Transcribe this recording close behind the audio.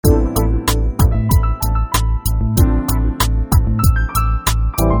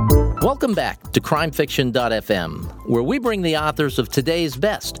Welcome back to crimefiction.fm, where we bring the authors of today's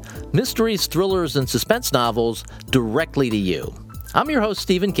best mysteries, thrillers, and suspense novels directly to you. I'm your host,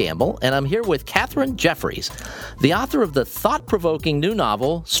 Stephen Campbell, and I'm here with Katherine Jeffries, the author of the thought-provoking new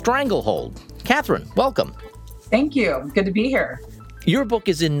novel, Stranglehold. Katherine, welcome. Thank you. Good to be here. Your book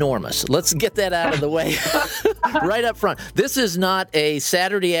is enormous. Let's get that out of the way right up front. This is not a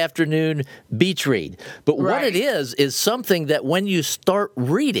Saturday afternoon beach read, but what it is something that when you start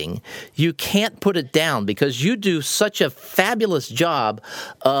reading, you can't put it down because you do such a fabulous job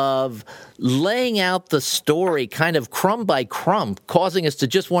of laying out the story kind of crumb by crumb, causing us to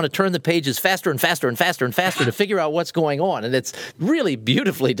just want to turn the pages faster and faster and faster and faster to figure out what's going on. And it's really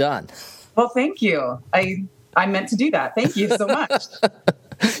beautifully done. Well, thank you. I meant to do that. Thank you so much.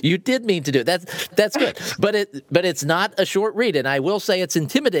 You did mean to do it. That's good. But it's not a short read, and I will say it's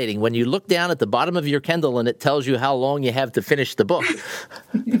intimidating when you look down at the bottom of your Kindle and it tells you how long you have to finish the book.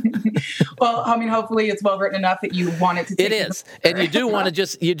 Well, I mean, hopefully it's well written enough that you want it to take. It is, and you do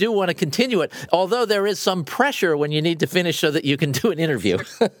want to continue it. Although there is some pressure when you need to finish so that you can do an interview.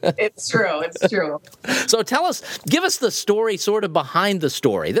 It's true. So give us the story, sort of behind the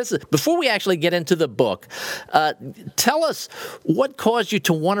story. Before we actually get into the book. Tell us what caused you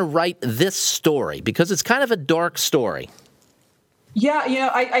to want to write this story, because it's kind of a dark story.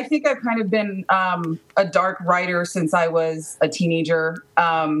 Yeah, I think I've kind of been a dark writer since I was a teenager.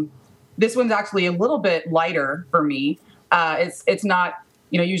 This one's actually a little bit lighter for me. It's not,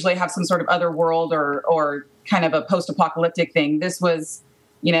 usually I have some sort of other world or kind of a post-apocalyptic thing. This was,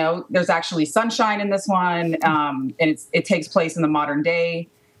 there's actually sunshine in this one, and it takes place in the modern day.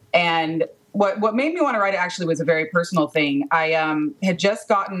 And what made me want to write it actually was a very personal thing. I had just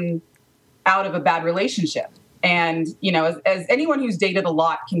gotten out of a bad relationship. And, as anyone who's dated a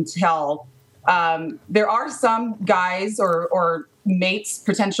lot can tell, there are some guys or mates,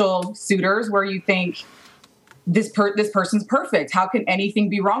 potential suitors, where you think this person's perfect. How can anything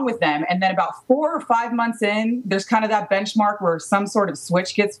be wrong with them? And then about 4 or 5 months in, there's kind of that benchmark where some sort of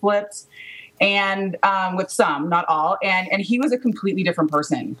switch gets flipped. And with some, not all. And he was a completely different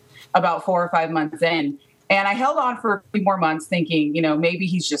person about 4 or 5 months in. And I held on for a few more months thinking, maybe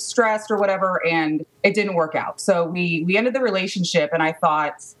he's just stressed or whatever. And it didn't work out. So we ended the relationship. And I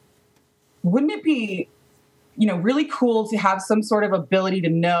thought, wouldn't it be, really cool to have some sort of ability to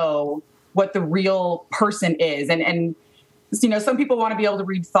know what the real person is? And some people want to be able to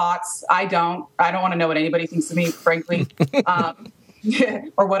read thoughts. I don't want to know what anybody thinks of me, frankly.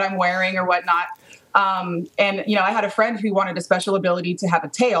 Or what I'm wearing or whatnot. And I had a friend who wanted a special ability to have a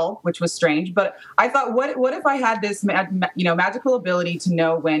tail, which was strange. But I thought, what if I had this, magical ability to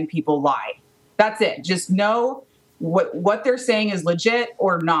know when people lie? That's it. Just know what they're saying is legit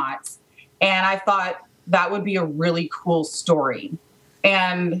or not. And I thought that would be a really cool story.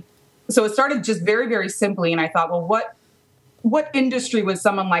 And so it started just very, very simply. And I thought, well, what industry would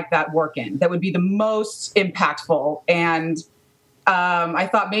someone like that work in that would be the most impactful? And I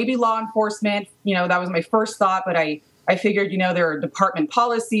thought maybe law enforcement, that was my first thought, but I figured, there are department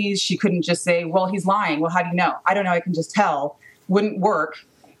policies. She couldn't just say, well, he's lying. Well, how do you know? I don't know. I can just tell. Wouldn't work.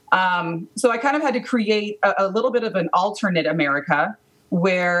 So I kind of had to create a little bit of an alternate America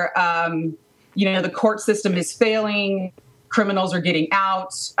where, the court system is failing. Criminals are getting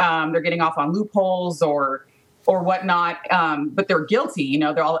out. They're getting off on loopholes or whatnot. But they're guilty.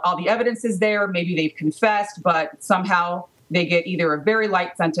 All the evidence is there. Maybe they've confessed, but somehow they get either a very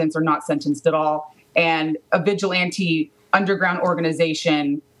light sentence or not sentenced at all. And a vigilante underground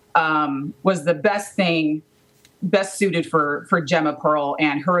organization was the best suited for Gemma Pearl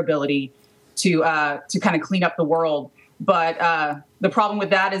and her ability to kind of clean up the world. But the problem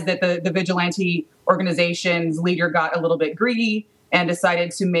with that is that the vigilante organization's leader got a little bit greedy and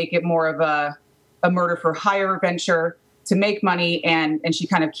decided to make it more of a murder for hire venture to make money. And she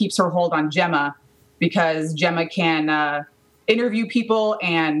kind of keeps her hold on Gemma because Gemma can interview people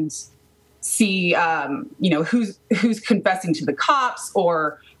and see, who's confessing to the cops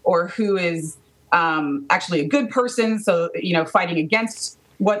or who is actually a good person. So, fighting against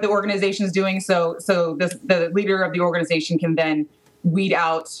what the organization is doing. So the leader of the organization can then weed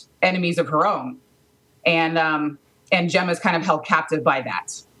out enemies of her own. And Gemma's kind of held captive by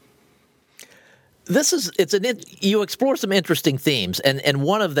that. You explore some interesting themes, and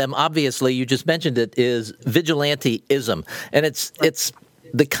one of them, obviously, you just mentioned it, is vigilanteism, and it's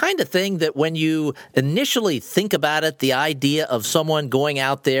the kind of thing that when you initially think about it, the idea of someone going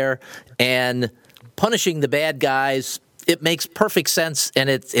out there and punishing the bad guys it makes perfect sense, and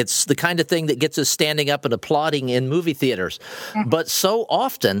it's the kind of thing that gets us standing up and applauding in movie theaters. But so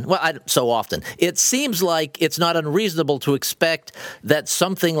often, it seems like it's not unreasonable to expect that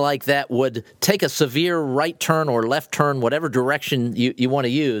something like that would take a severe right turn or left turn, whatever direction you want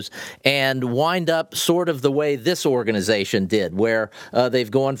to use, and wind up sort of the way this organization did, where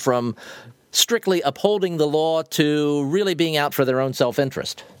they've gone from strictly upholding the law to really being out for their own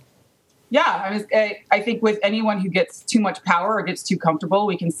self-interest. Yeah, I think with anyone who gets too much power or gets too comfortable,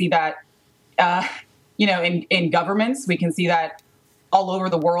 we can see that, in governments, we can see that all over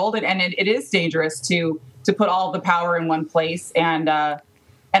the world, and it is dangerous to put all the power in one place. And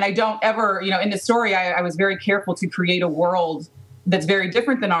I don't ever, in the story, I was very careful to create a world that's very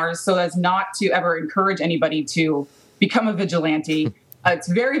different than ours, so as not to ever encourage anybody to become a vigilante. It's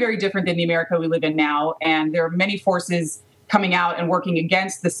very, very different than the America we live in now, and there are many forces coming out and working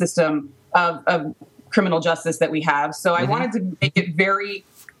against the system of criminal justice that we have. So I wanted to make it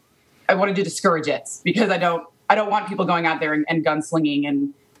I wanted to discourage it, because I don't want people going out there and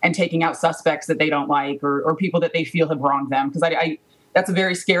gunslinging and taking out suspects that they don't like, or people that they feel have wronged them, because that's a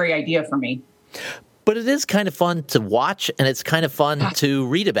very scary idea for me. But it is kind of fun to watch, and it's kind of fun to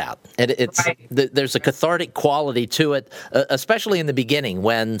read about. And there's a cathartic quality to it, especially in the beginning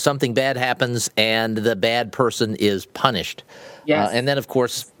when something bad happens and the bad person is punished. Yes. And then, of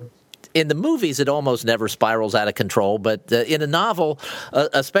course, in the movies, it almost never spirals out of control. But in a novel,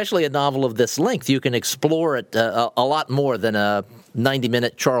 especially a novel of this length, you can explore it a lot more than a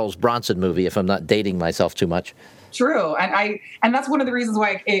 90-minute Charles Bronson movie, if I'm not dating myself too much. True. And that's one of the reasons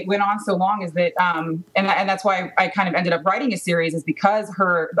why it went on so long, is that, and that's why I kind of ended up writing a series, is because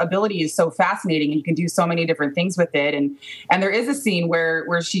her ability is so fascinating and you can do so many different things with it. And there is a scene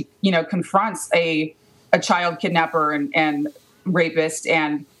where she, confronts a child kidnapper and rapist.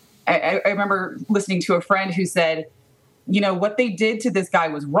 And I remember listening to a friend who said, what they did to this guy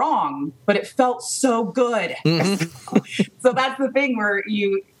was wrong, but it felt so good. So that's the thing where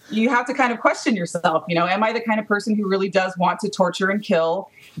you have to kind of question yourself, am I the kind of person who really does want to torture and kill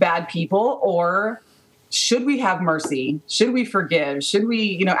bad people? Or should we have mercy? Should we forgive? Should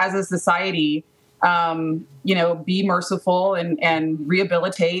we, as a society, be merciful and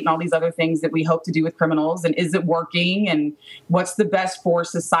rehabilitate and all these other things that we hope to do with criminals? And is it working? And what's the best for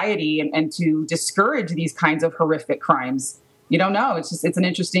society and to discourage these kinds of horrific crimes? You don't know. It's an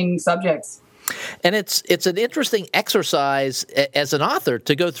interesting subject. And it's an interesting exercise as an author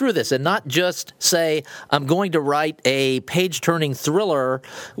to go through this and not just say, I'm going to write a page-turning thriller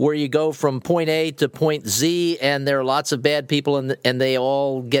where you go from point A to point Z and there are lots of bad people and they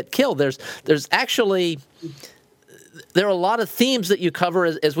all get killed. There are a lot of themes that you cover,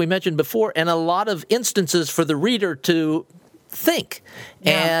 as we mentioned before, and a lot of instances for the reader to think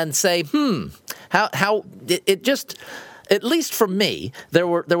and say, how it just... At least for me, there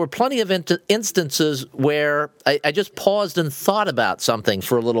were plenty of instances where I just paused and thought about something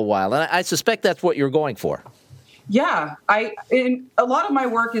for a little while, and I suspect that's what you're going for. Yeah, a lot of my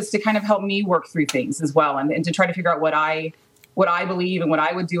work is to kind of help me work through things as well, and to try to figure out what I believe and what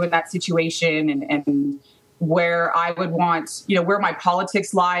I would do in that situation, and where I would want, where my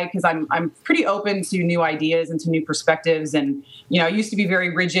politics lie, because I'm pretty open to new ideas and to new perspectives, and I used to be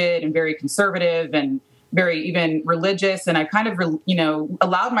very rigid and very conservative and very even religious. And I kind of,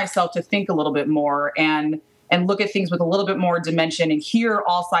 allowed myself to think a little bit more and look at things with a little bit more dimension and hear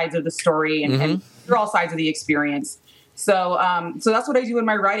all sides of the story and hear all sides of the experience. So that's what I do in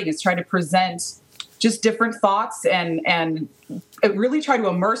my writing, is try to present just different thoughts and really try to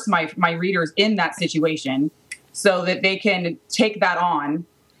immerse my readers in that situation so that they can take that on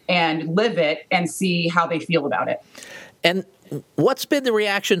and live it and see how they feel about it. And what's been the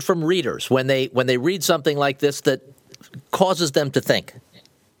reaction from readers when they read something like this that causes them to think?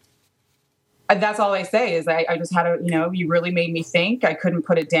 That's all I say is I just had you really made me think. I couldn't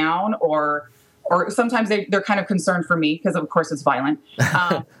put it down, or sometimes they're kind of concerned for me because of course it's violent.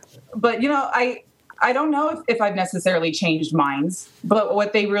 But I don't know if I've necessarily changed minds, but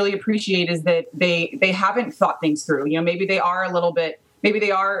what they really appreciate is that they haven't thought things through. Maybe they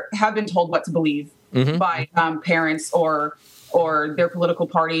have been told what to believe by parents or their political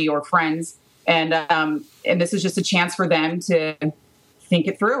party or friends. And this is just a chance for them to think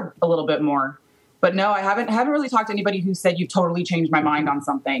it through a little bit more. But no, I haven't really talked to anybody who said you've totally changed my mind on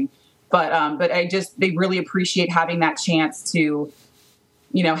something. But they really appreciate having that chance to,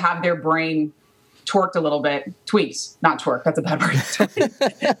 have their brain tweaked a little bit. Tweaked, not twerk. That's a bad word.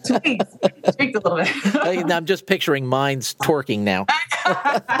 Tweaked a little bit. I'm just picturing minds twerking now.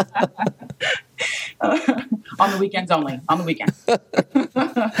 On the weekends only. On the weekend.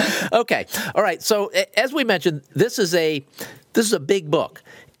 Okay. All right. So as we mentioned, this is a big book,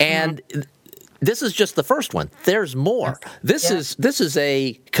 and this is just the first one. There's more. This is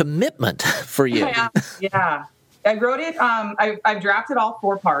a commitment for you. Yeah. I wrote it. I've drafted all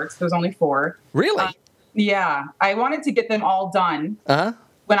 4 parts. There's only 4. Really? Yeah. I wanted to get them all done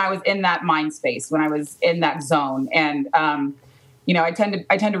when I was in that mind space, when I was in that zone. And, I tend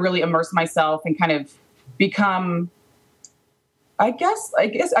to really immerse myself and kind of become, I guess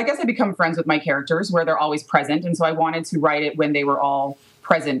I become friends with my characters where they're always present. And so I wanted to write it when they were all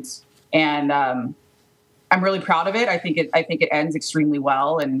present. And, I'm really proud of it. I think it ends extremely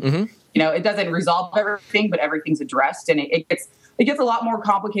well. And, it doesn't resolve everything, but everything's addressed, and it gets a lot more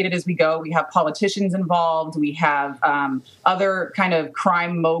complicated as we go. We have politicians involved. We have other kind of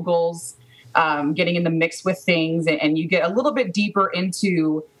crime moguls getting in the mix with things, and you get a little bit deeper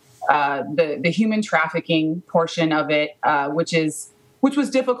into the human trafficking portion of it, which was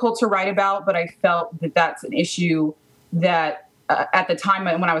difficult to write about, but I felt that that's an issue that at the time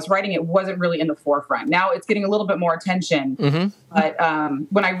when I was writing it wasn't really in the forefront. Now it's getting a little bit more attention. But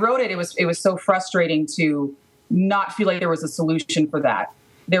when I wrote it, it was so frustrating to not feel like there was a solution for that.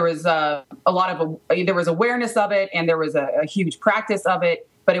 There was there was awareness of it, and there was a huge practice of it,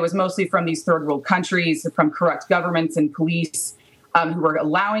 but it was mostly from these third world countries, from corrupt governments and police who were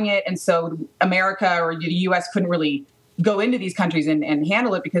allowing it. And so America or the U.S. couldn't really go into these countries and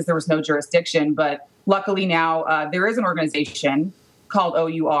handle it because there was no jurisdiction. But luckily now there is an organization called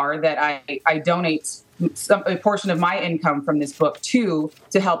OUR that I donate a portion of my income from this book to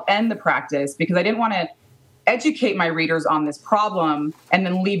help end the practice, because I didn't want to educate my readers on this problem and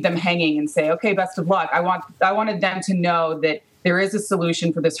then leave them hanging and say, okay, best of luck. I wanted them to know that there is a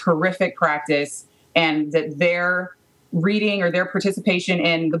solution for this horrific practice, and that their reading or their participation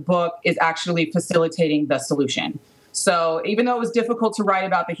in the book is actually facilitating the solution. So even though it was difficult to write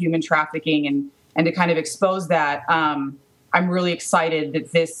about the human trafficking and to kind of expose that, I'm really excited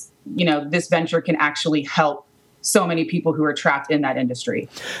that this venture can actually help so many people who are trapped in that industry.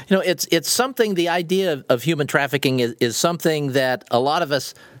 It's something, the idea of human trafficking is something that a lot of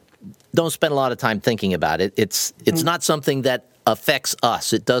us don't spend a lot of time thinking about. It's not something that affects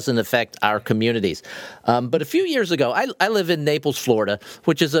us. It doesn't affect our communities. But a few years ago, I live in Naples, Florida,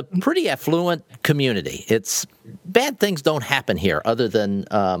 which is a pretty affluent community. Bad things don't happen here other than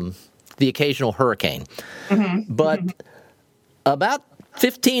the occasional hurricane. But about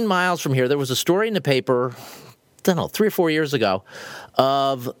 15 miles from here, there was a story in the paper, I don't know, 3 or 4 years ago,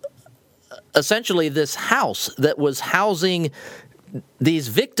 of essentially this house that was housing these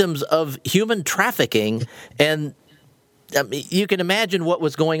victims of human trafficking. And you can imagine what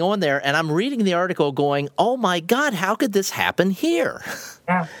was going on there. And I'm reading the article going, oh, my God, how could this happen here?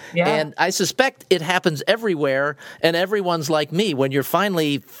 Yeah. And I suspect it happens everywhere. And everyone's like me. When you're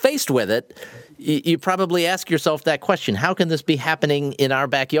finally faced with it, you probably ask yourself that question. How can this be happening in our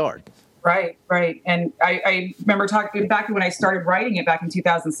backyard? Right. And I remember talking back when I started writing it back in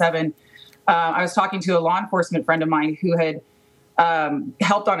 2007. I was talking to a law enforcement friend of mine who had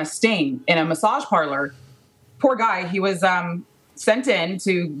helped on a sting in a massage parlor. Poor guy. He was sent in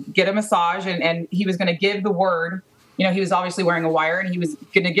to get a massage, and he was going to give the word. He was obviously wearing a wire, and he was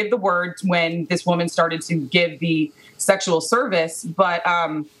going to give the word when this woman started to give the sexual service, but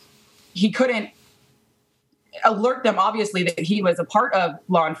he couldn't alert them, obviously, that he was a part of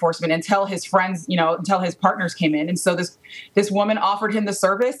law enforcement until his friends, until his partners came in. And so this woman offered him the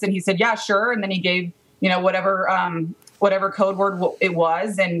service, and he said, yeah, sure. And then he gave, whatever code word it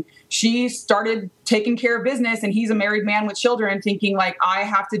was. And she started taking care of business, and he's a married man with children, thinking like, I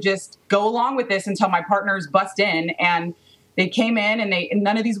have to just go along with this until my partners bust in. And they came in, and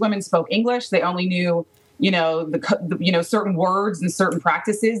none of these women spoke English. They only knew, certain words and certain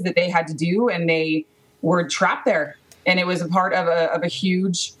practices that they had to do. And they were trapped there. And it was a part of a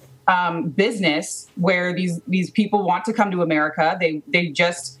huge business where these people want to come to America. They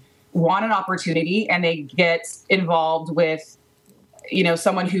just want an opportunity, and they get involved with,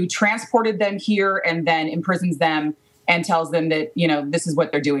 someone who transported them here and then imprisons them and tells them that, this is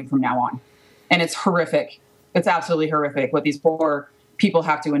what they're doing from now on. And it's horrific. It's absolutely horrific what these poor people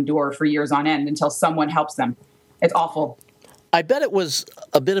have to endure for years on end until someone helps them. It's awful. I bet it was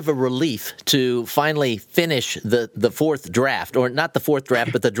a bit of a relief to finally finish the fourth draft, or not the fourth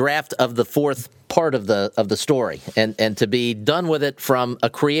draft, but the draft of the fourth part of the story, and to be done with it from a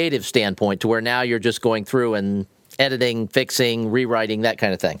creative standpoint, to where now you're just going through and editing, fixing, rewriting, that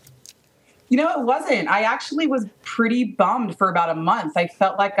kind of thing. It wasn't. I actually was pretty bummed for about a month. I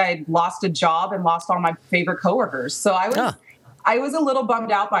felt like I'd lost a job and lost all my favorite coworkers. So I was a little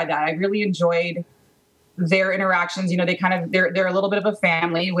bummed out by that. I really enjoyed their interactions, they're a little bit of a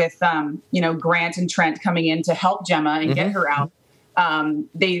family with, Grant and Trent coming in to help Gemma and get her out.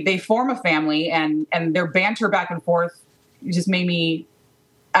 They form a family, and their banter back and forth just made me,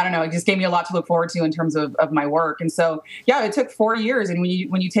 I don't know, it just gave me a lot to look forward to in terms of my work. And so, yeah, it took 4 years. And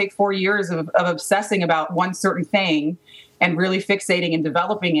when you take 4 years of obsessing about one certain thing and really fixating and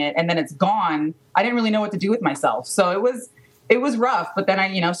developing it, and then it's gone, I didn't really know what to do with myself. So it was rough. But then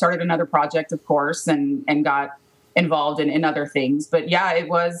I, started another project, of course, and got involved in other things. But yeah, I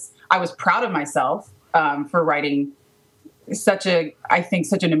was proud of myself for writing such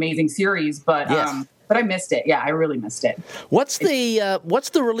an amazing series. But yes. But I missed it. Yeah, I really missed it. What's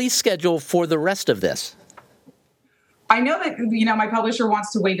the release schedule for the rest of this? I know that, my publisher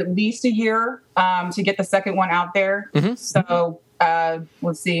wants to wait at least a year to get the second one out there. Mm-hmm. So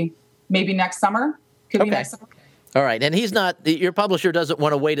let's see, maybe next summer. Could be next summer. All right. And your publisher doesn't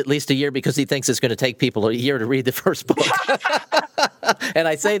want to wait at least a year because he thinks it's going to take people a year to read the first book. And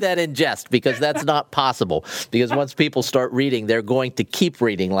I say that in jest because that's not possible. Because once people start reading, they're going to keep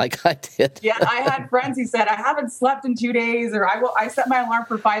reading like I did. Yeah, I had friends who said, I haven't slept in 2 days, or I set my alarm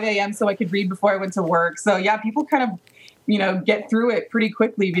for 5 a.m. so I could read before I went to work. So yeah, people kind of, get through it pretty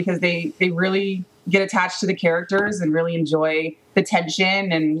quickly because they really get attached to the characters and really enjoy the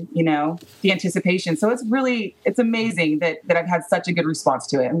tension and, the anticipation. So it's amazing that I've had such a good response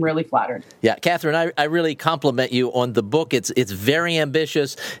to it. I'm really flattered. Yeah, Katherine, I really compliment you on the book. It's very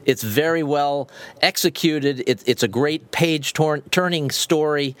ambitious. It's very well executed. It's a great page-turning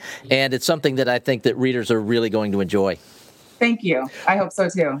story, and it's something that I think that readers are really going to enjoy. Thank you. I hope so,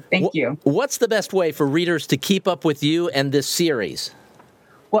 too. Thank you. What's the best way for readers to keep up with you and this series?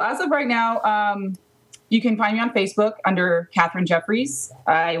 Well, as of right now, you can find me on Facebook under Katherine Jeffries.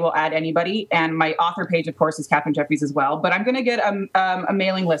 I will add anybody. And my author page, of course, is Katherine Jeffries as well. But I'm going to get a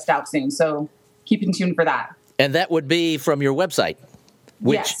mailing list out soon, so keep in tune for that. And that would be from your website,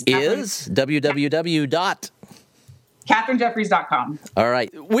 which is www.katherinejeffries.com. All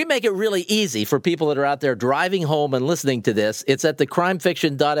right. We make it really easy for people that are out there driving home and listening to this. It's at the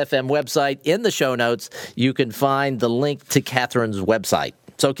crimefiction.fm website. In the show notes, you can find the link to Katherine's website.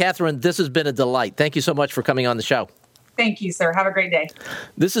 So, Katherine, this has been a delight. Thank you so much for coming on the show. Thank you, sir. Have a great day.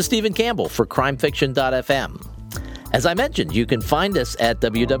 This is Stephen Campbell for crimefiction.fm. As I mentioned, you can find us at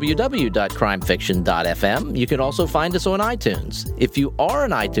www.crimefiction.fm. You can also find us on iTunes. If you are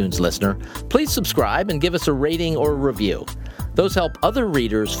an iTunes listener, please subscribe and give us a rating or a review. Those help other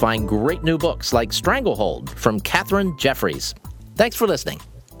readers find great new books like Stranglehold from Katherine Jeffries. Thanks for listening.